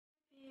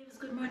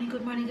morning,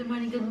 good morning, good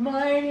morning, good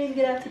morning,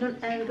 good afternoon,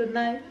 and good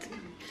night.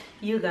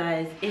 You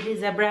guys, it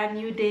is a brand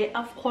new day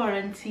of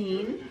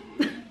quarantine.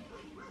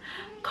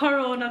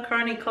 Corona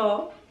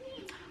Chronicle.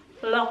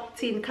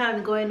 Locked in,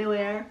 can't go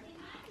anywhere.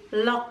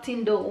 Locked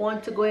in, don't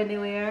want to go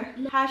anywhere.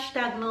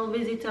 Hashtag no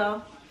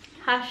visitor.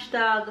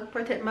 Hashtag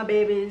protect my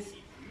babies.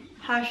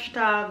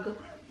 Hashtag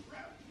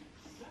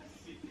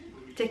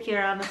take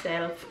care of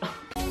myself.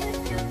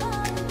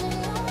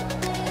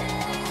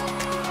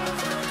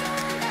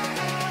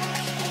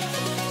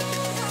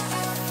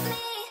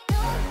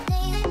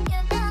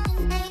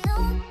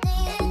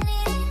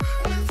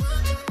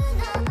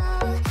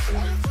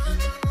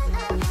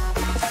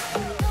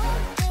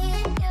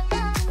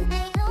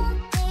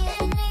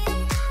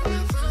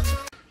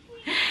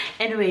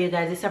 Anyway, you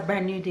guys, it's a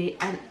brand new day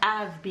and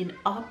I've been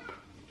up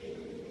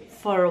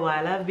for a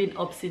while. I've been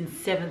up since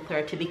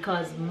 7:30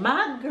 because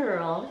my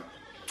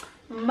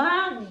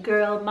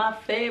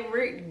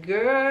favorite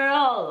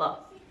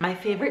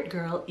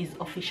girl is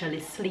officially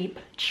sleep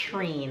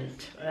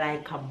trained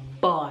like a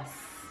boss.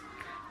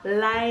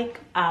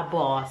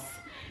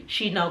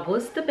 She now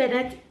goes to bed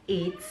at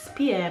 8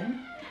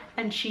 p.m.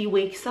 and she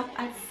wakes up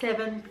at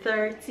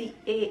 7:30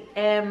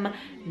 a.m.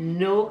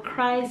 No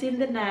cries in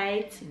the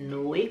night,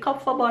 no wake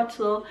up for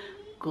bottle,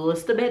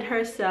 goes to bed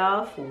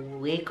herself,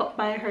 wake up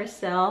by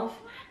herself,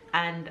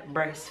 and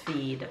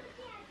breastfeed.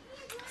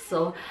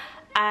 So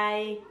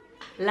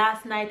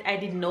last night I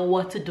didn't know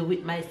what to do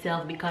with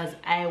myself because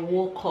I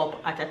woke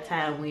up at a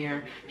time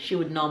where she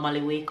would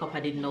normally wake up. I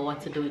didn't know what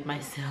to do with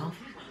myself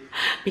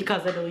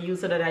because I don't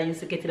use her, that I used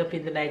to get it up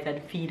in the night and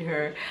feed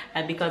her,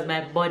 and because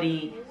my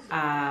body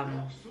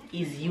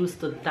is used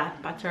to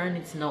that pattern,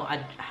 it's now I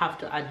have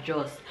to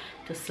adjust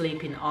to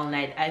sleeping all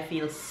night. I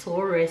feel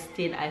so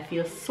rested, I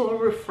feel so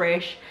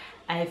refreshed,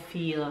 I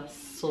feel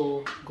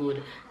so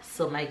good.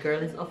 So my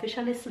girl is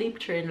officially sleep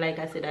trained. Like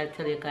I said, I'll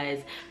tell you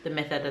guys the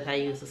method that I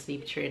use to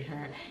sleep train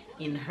her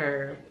in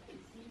her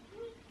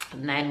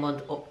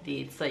 9-month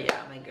update. So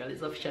yeah, my girl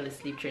is officially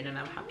sleep trained and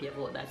I'm happy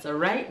about that. So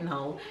right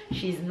now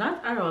she's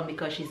not around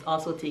because she's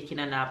also taking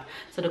a nap.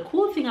 So the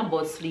cool thing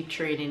about sleep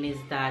training is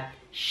that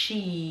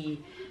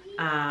she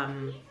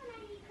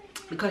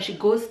because she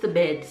goes to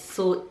bed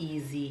so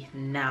easy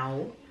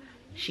now,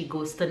 she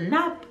goes to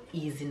nap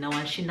easy now,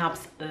 and she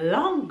naps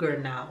longer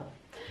now.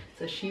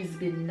 So she's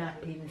been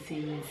napping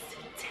since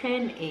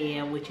 10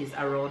 a.m. which is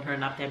around her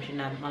nap time. She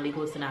normally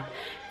goes to nap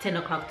 10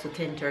 o'clock to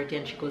 10:30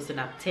 and she goes to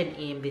nap 10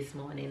 a.m. this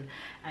morning,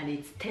 and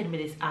it's 10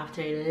 minutes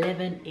after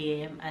 11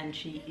 a.m. and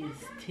she is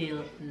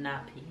still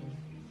napping.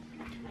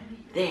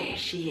 There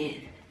she is,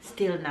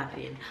 still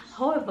napping.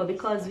 However,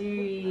 because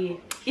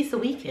it's a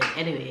weekend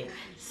anyway,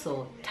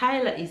 so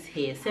Tyler is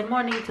here. Say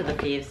morning to the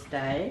cave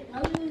style.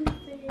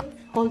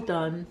 Hold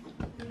on.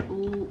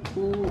 Ooh,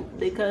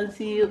 they can't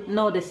see you.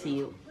 No, they see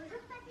you.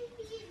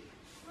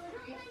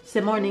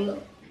 Say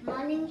morning.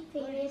 Morning,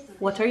 face.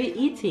 What are you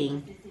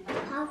eating?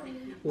 Porridge.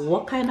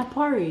 What kind of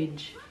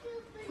porridge?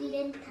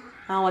 Polenta.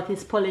 And what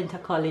is polenta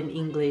called in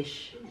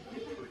English?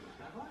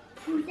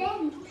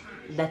 Polenta.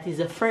 That is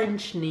a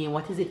French name.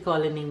 What is it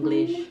called in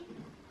English?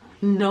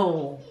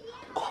 No,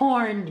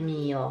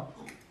 cornmeal.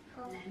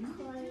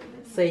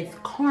 So it's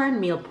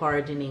cornmeal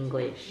porridge in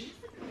English,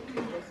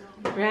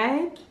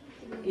 right?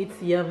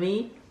 It's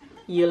yummy.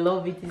 You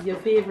love it. It's your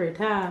favorite,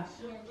 huh?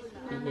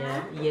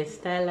 Yeah. Yes,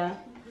 Tyler.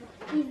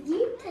 Is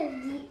it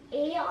the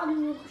A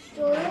on your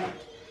shirt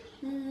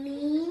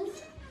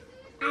means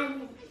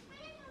and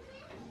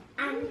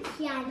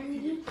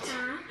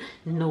Kianita?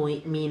 No,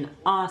 it means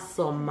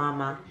awesome,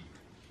 Mama.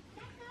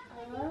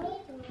 Oh.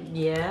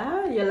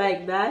 Yeah, you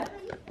like that?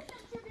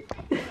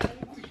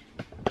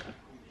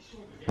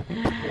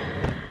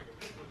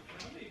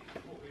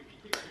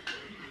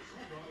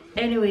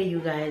 Anyway, you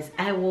guys,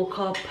 I woke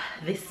up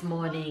this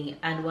morning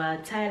and while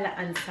Tyler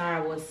and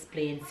Sarah was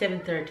playing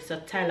 7:30, so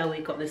Tyler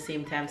woke up the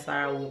same time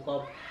Sarah woke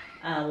up,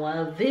 and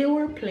while they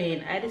were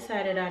playing I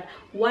decided that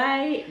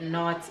why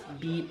not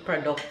be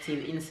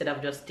productive instead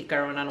of just stick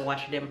around and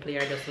watch them play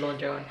or just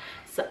lounge around.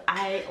 So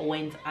I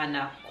went on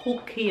a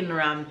cooking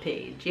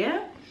rampage.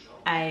 Yeah,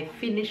 I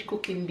finished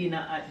cooking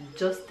dinner at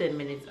just 10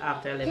 minutes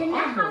after 11. Can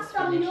I have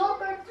some finished.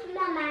 yogurt,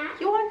 Mama?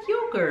 You want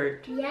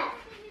yogurt? Yes.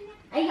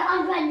 I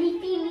already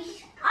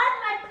finished all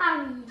my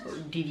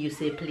porridge. Did you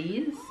say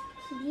please?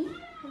 Please,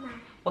 Mama.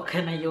 What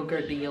kind of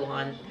yogurt do you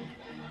want?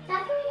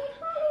 Strawberry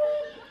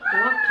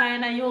porridge. What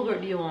kind of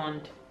yogurt do you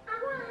want? I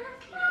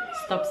want.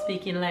 Stop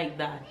speaking like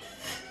that.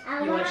 I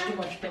You want. watch too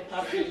much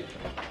Peppa Pig.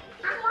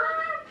 I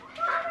want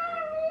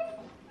strawberry.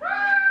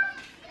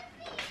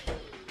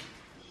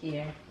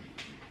 Here.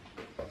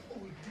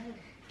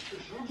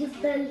 Is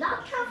there a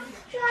lot of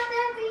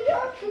strawberry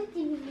yogurt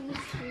in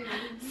this?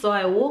 So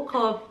I woke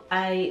up,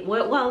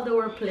 while they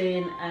were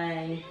playing,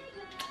 I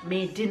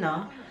made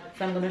dinner.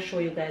 So I'm gonna show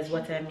you guys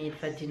what I made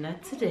for dinner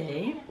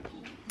today.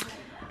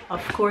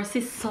 Of course,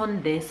 it's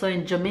Sunday, so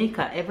in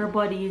Jamaica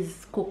everybody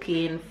is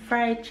cooking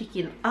fried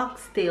chicken,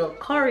 oxtail,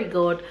 curry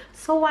goat.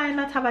 So why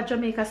not have a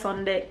Jamaica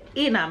Sunday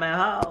in my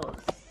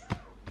house?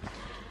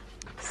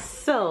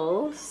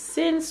 So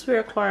since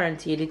we're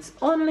quarantined, it's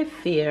only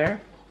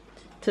fair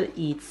to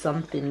eat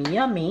something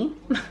yummy.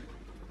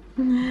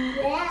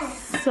 Yeah.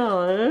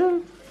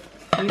 So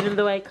even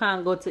though I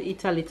can't go to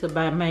Italy to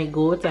buy my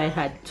goat, I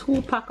had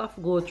 2 packs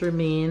of goat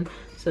remain.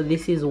 So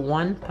this is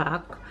 1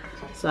 pack.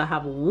 So I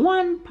have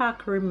 1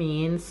 pack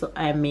remain. So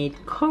I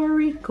made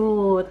curry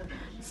goat.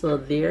 So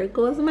there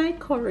goes my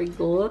curry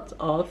goat,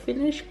 all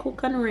finished,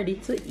 cooked and ready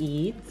to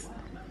eat.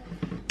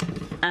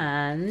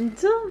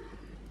 And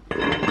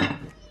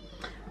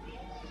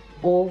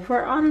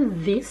over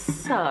on this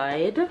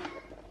side,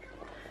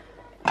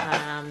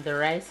 the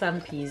rice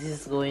and peas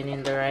is going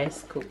in the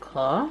rice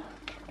cooker.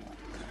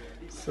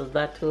 So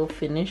that will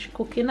finish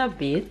cooking a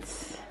bit.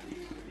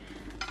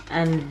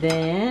 And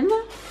then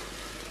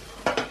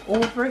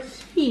over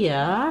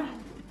here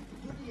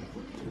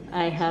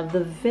I have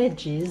the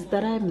veggies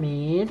that I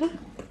made.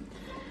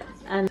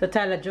 And so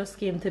Tyler just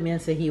came to me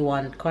and said he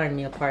wants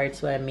cornmeal porridge,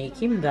 so I make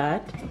him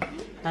that.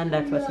 And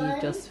that's what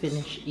he just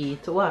finished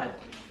eat. What?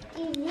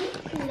 Is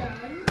it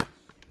lunch?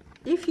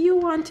 If you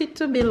want it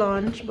to be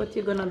lunch, but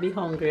you're gonna be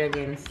hungry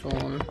again soon.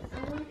 I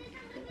want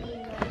it to be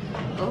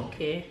lunch.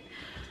 Okay.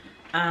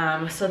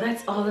 So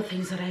that's all the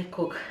things that I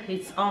cook.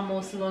 It's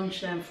almost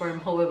lunchtime for him.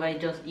 However, I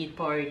just eat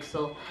porridge,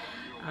 so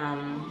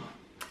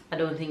I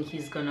don't think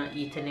he's gonna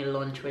eat any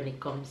lunch when it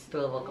comes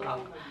 12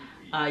 o'clock.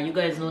 You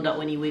guys know that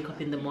when he wake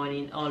up in the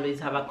morning, always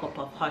have a cup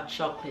of hot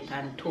chocolate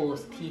and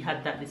toast. He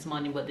had that this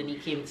morning, but then he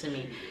came to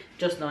me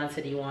just now and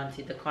said he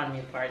wanted the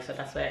cornmeal porridge, so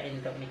that's why I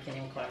ended up making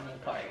him cornmeal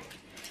porridge.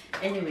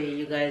 Anyway,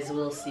 you guys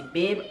will see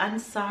Babe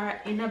and Sarah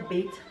in a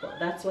bit, but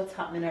that's what's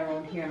happening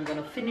around here. I'm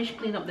gonna finish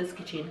clean up this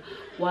kitchen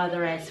while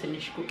the rice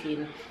finish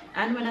cooking,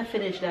 and when I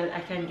finish that,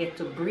 I can get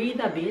to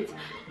breathe a bit.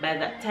 By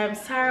that time,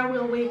 Sarah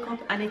will wake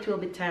up and it will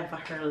be time for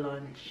her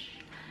lunch.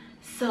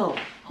 So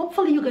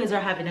hopefully you guys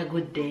are having a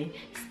good day.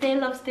 Stay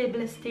loved, stay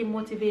blessed, stay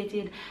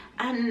motivated,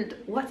 and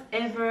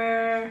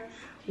wherever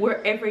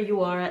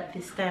you are at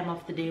this time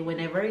of the day,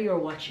 whenever you're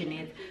watching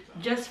it,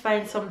 just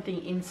find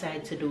something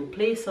inside to do.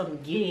 Play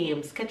some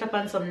games, catch up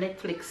on some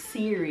Netflix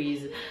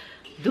series,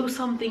 do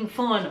something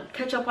fun,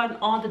 catch up on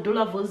all the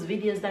Dulavos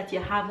videos that you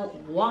haven't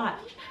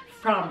watched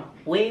from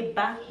way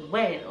back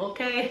when.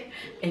 Okay,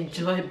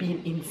 enjoy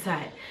being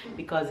inside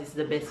because it's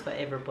the best for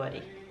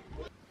everybody.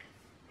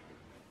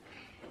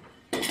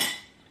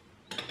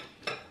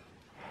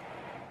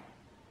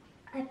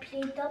 I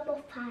play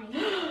double 5. A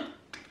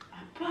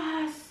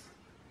pass.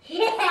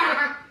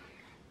 Yeah.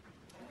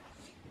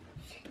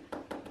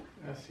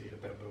 I see a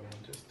double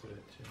one, just do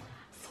it, you know.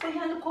 So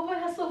you look over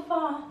here so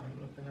far. I'm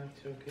looking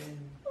at your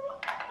game.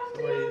 What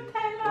So do you,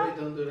 Tyler? why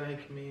don't you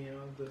like me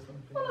or do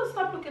something? Oh, no,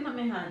 stop looking at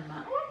my hand,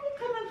 man. What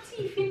kind of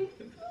teeth in?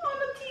 Oh,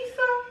 the teeth,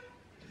 sir.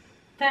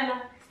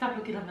 Tyler, stop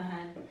looking at my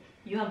hand.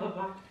 You have a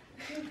back.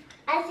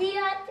 I see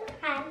your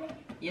hand.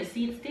 You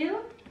see it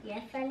still?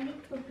 Yes, a little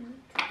bit.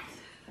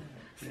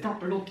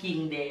 Stop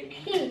looking then.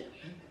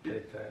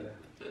 Play Tyler.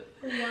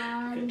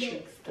 1,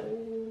 trickster.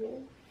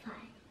 2, 5.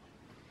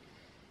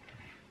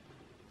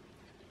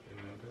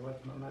 Remember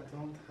what Mama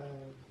don't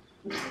have.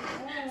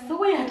 So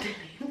why are you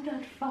telling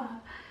that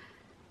far?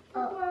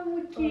 Oh,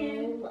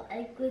 wicked.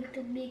 I'm going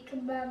to make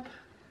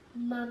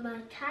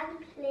Mama can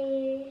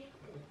play.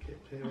 Okay,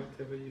 play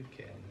whatever you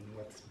can.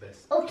 What's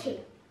best? Okay,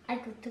 I'm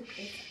going to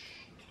play.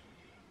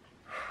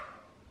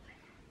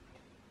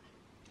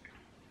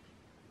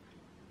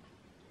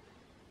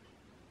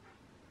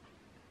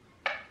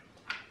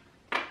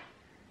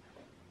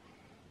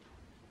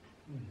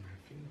 I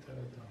think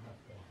Tyler don't have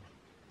one.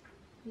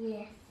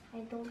 Yes, I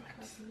don't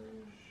have no.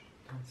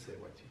 Don't say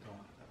what you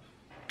don't have.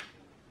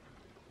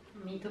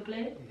 Me to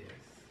play?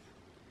 Yes.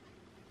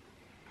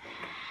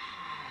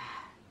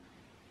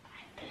 I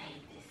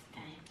played this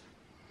time.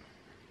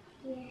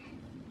 Yeah.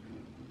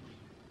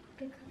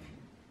 Because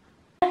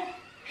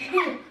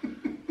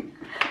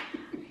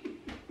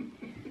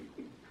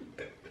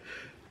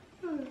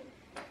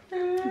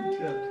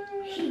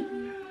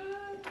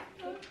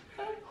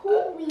who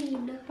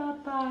win?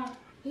 Papa.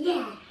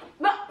 Yeah.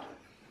 No.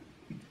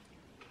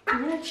 You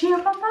not cheer,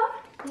 Papa?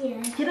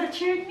 Yeah. You not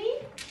cheering me?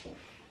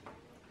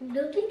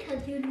 No,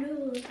 because you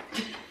lose.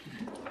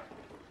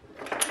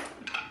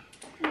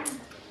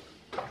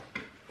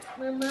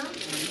 Mama,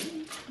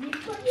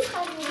 before you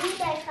had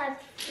win, I had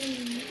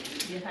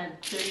 3. You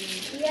had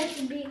 3.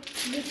 Yes,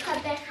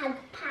 because I had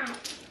pass.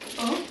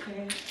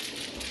 Okay.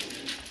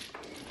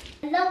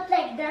 Not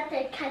like that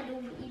I can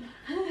win.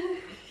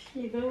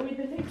 You go with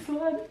the next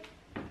one.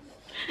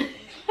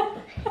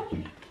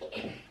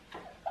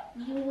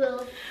 You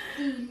will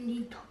see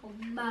little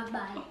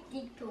Mama,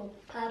 little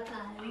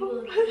Papa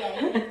will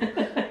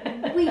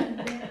get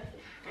win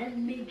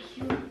and make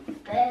you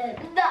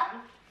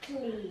not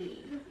play.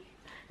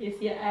 You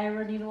see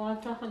iron in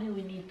water, honey,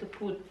 we need to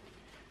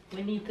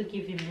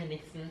give him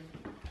medicine.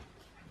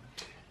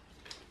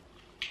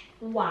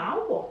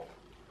 Wow.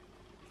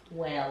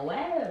 Well,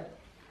 well.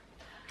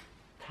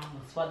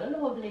 Thanks for the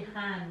lovely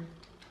hand.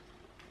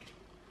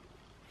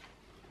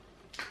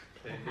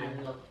 The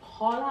hand look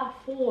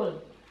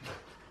colorful.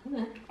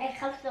 I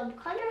have some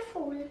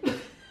colorful.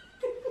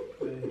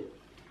 Play.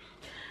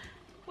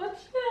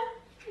 Watch that.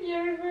 You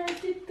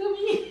reverse it to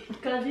me.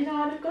 Because you know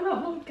how to cut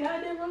off my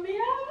card ever me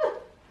have.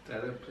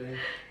 Tell her play.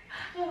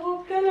 I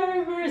hope that I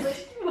reverse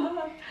it, Mom.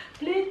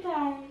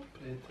 Playtime.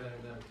 Playtime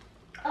now.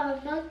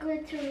 I'm not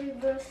going to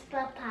reverse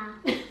Papa.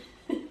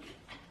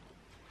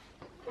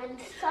 I'm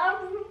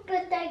sorry,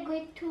 but I'm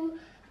going to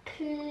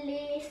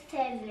play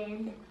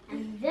 7.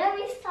 I'm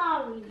very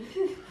sorry.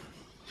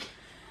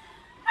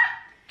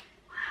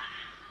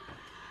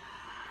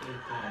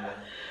 Playtime now.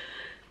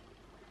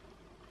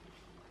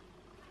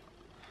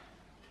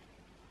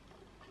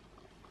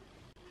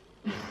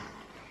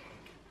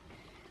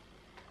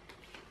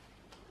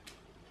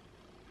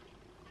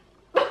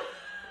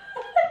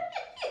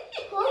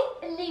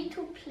 Who need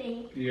to play?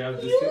 You have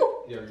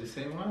the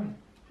same one.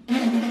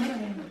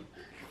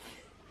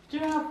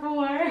 Draw 4.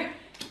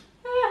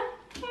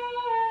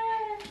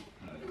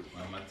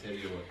 Mama tell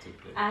you what to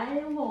play.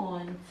 I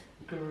want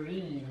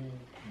green.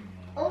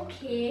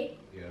 Okay.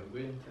 Yeah,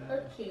 green time.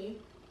 Okay.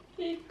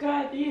 Thank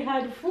God he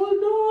had full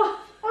no.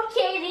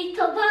 Okay,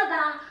 little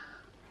Baba.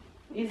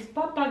 Is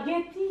Papa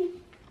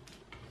getting?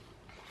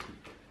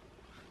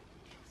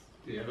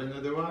 Do you have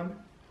another one?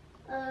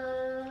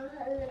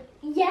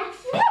 Yes.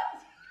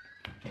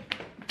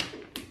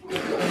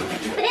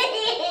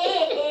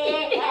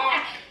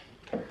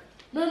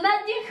 Mama,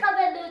 do you have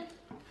another?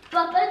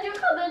 Papa, do you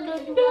have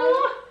another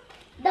one?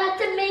 That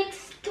makes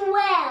 12.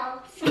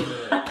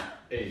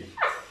 8.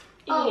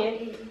 Oh, Yeah.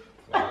 8.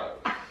 Wow.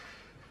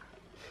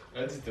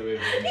 That's the way we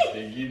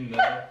begin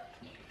now.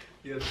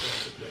 Yes,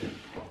 play.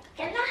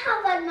 Can I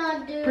have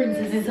another?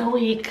 Princess is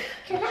awake.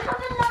 Can I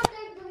have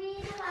another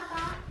green,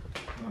 Papa?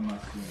 Mama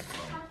soon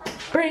come. Papa?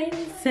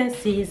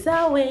 Princess is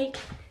awake.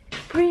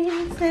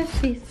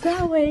 Princess is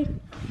awake.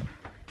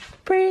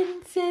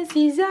 Princess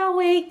is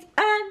awake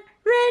and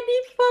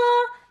ready for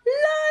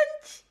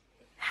lunch.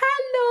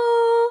 Hello.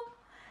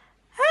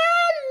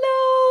 Hello.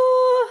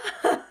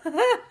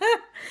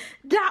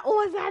 That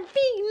was a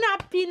big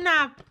nappy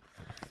nap.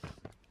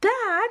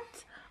 That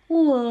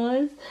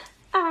was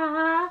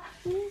a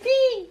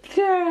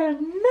bigger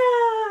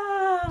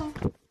nap.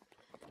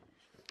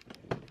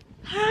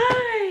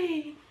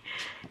 Hi.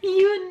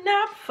 You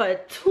nap for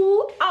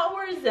 2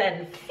 hours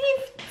and 15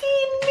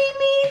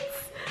 minutes.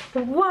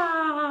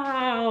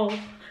 Wow.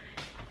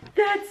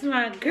 That's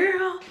my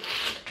girl.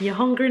 You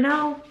hungry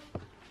now?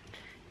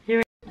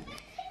 You're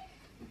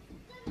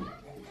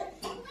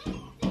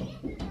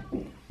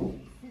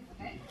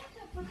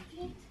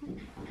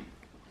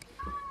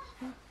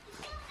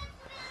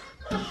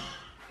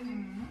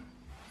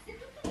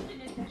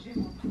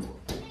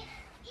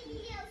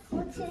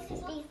What's this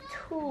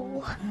B2?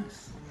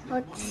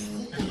 What's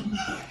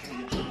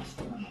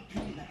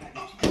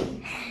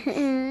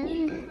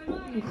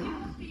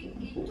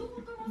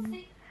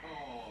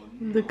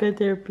Look at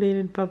their plane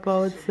and Papa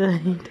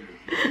outside.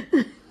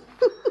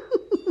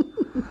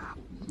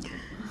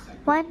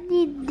 What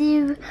did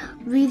the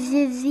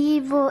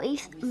zero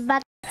is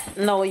but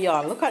No,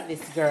 y'all, look at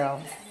this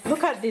girl.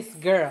 Look at this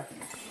girl.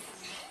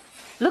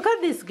 Look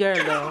at this girl,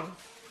 though.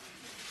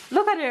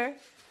 Look at her.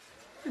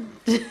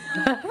 Take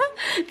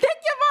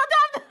your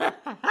bottom.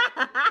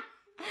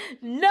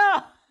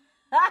 No.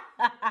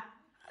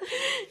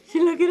 She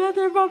looking at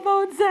her papa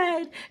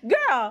outside.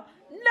 Girl,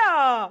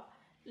 no.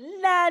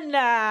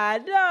 Nah,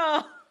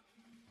 no.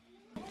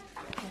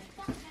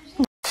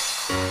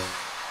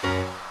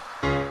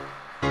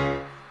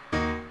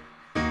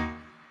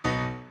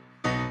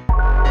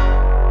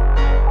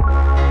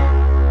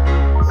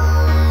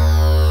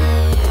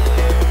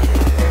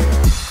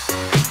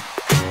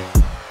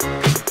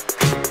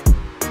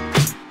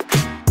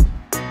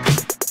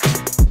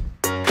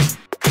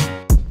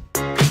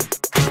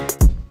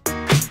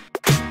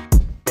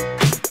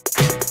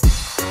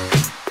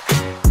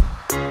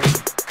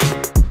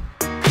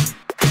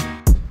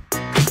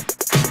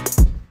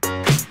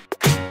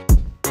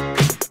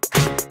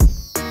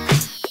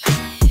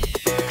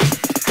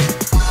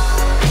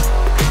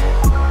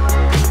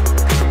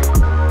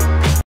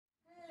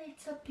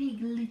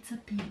 Little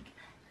pig,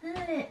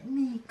 let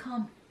me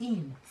come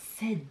in,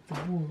 said the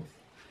wolf,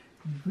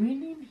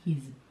 grinning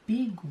his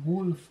big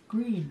wolf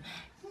grin.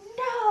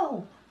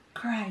 No,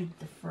 cried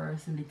the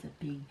first little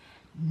pig,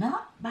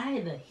 not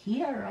by the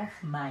hair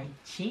of my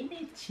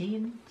chinny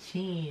chin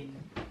chin.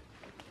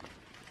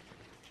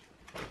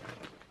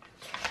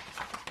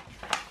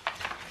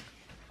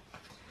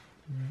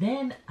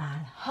 Then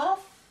I'll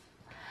huff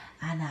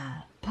and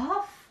I'll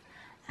puff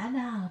and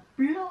I'll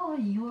blow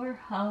your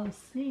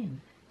house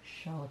in,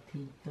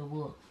 shouted the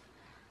wolf.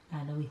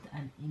 And with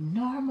an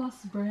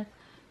enormous breath,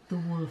 the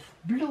wolf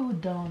blew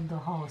down the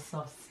house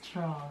of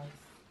straws.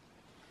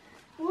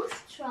 who's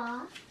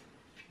straw?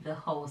 The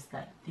house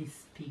that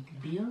this pig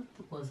built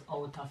was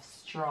out of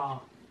straw.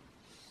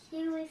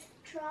 He was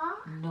straw?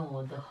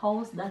 No, the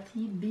house that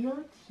he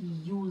built, he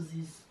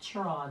uses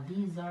straw.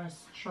 These are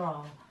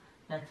straw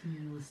that he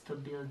used to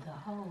build the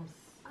house.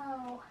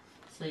 Oh.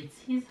 So it's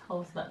his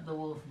house that the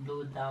wolf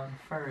blew down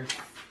first.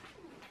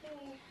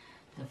 Okay.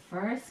 The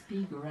first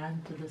pig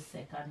ran to the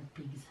second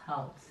pig's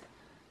house.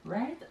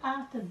 Right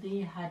after they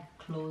had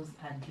closed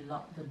and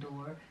locked the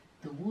door,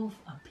 the wolf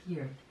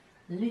appeared.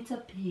 Little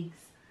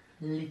pigs,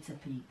 little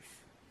pigs.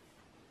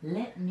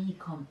 Let me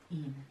come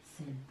in,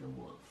 said the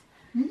wolf.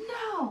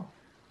 No,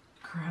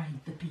 cried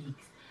the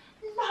pigs.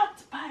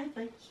 Not by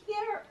the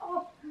hair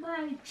of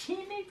my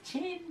chinny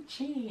chin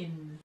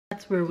chin.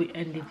 That's where we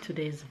ended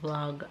today's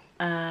vlog.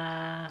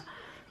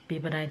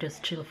 Babe and I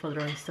just chill for the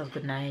rest of the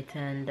night,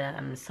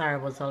 and Sarah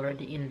was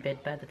already in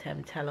bed by the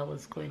time Tala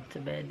was going to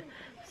bed.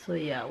 So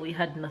yeah, we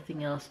had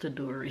nothing else to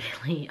do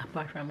really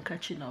apart from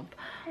catching up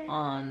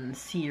on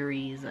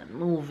series and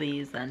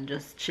movies and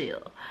just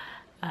chill.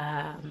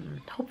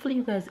 Hopefully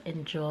you guys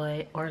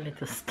enjoy our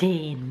little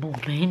staying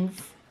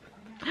moments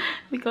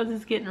because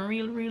it's getting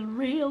real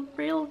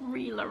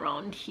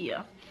around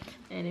here.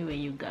 Anyway,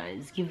 you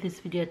guys, give this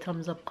video a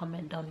thumbs up,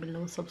 comment down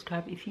below,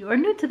 subscribe if you are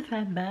new to the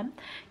fam bam,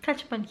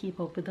 catch up and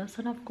keep up with us,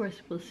 and of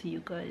course we'll see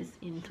you guys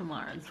in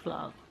tomorrow's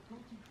vlog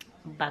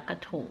back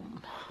at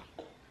home.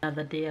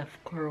 Another day of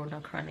Corona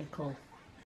Chronicle.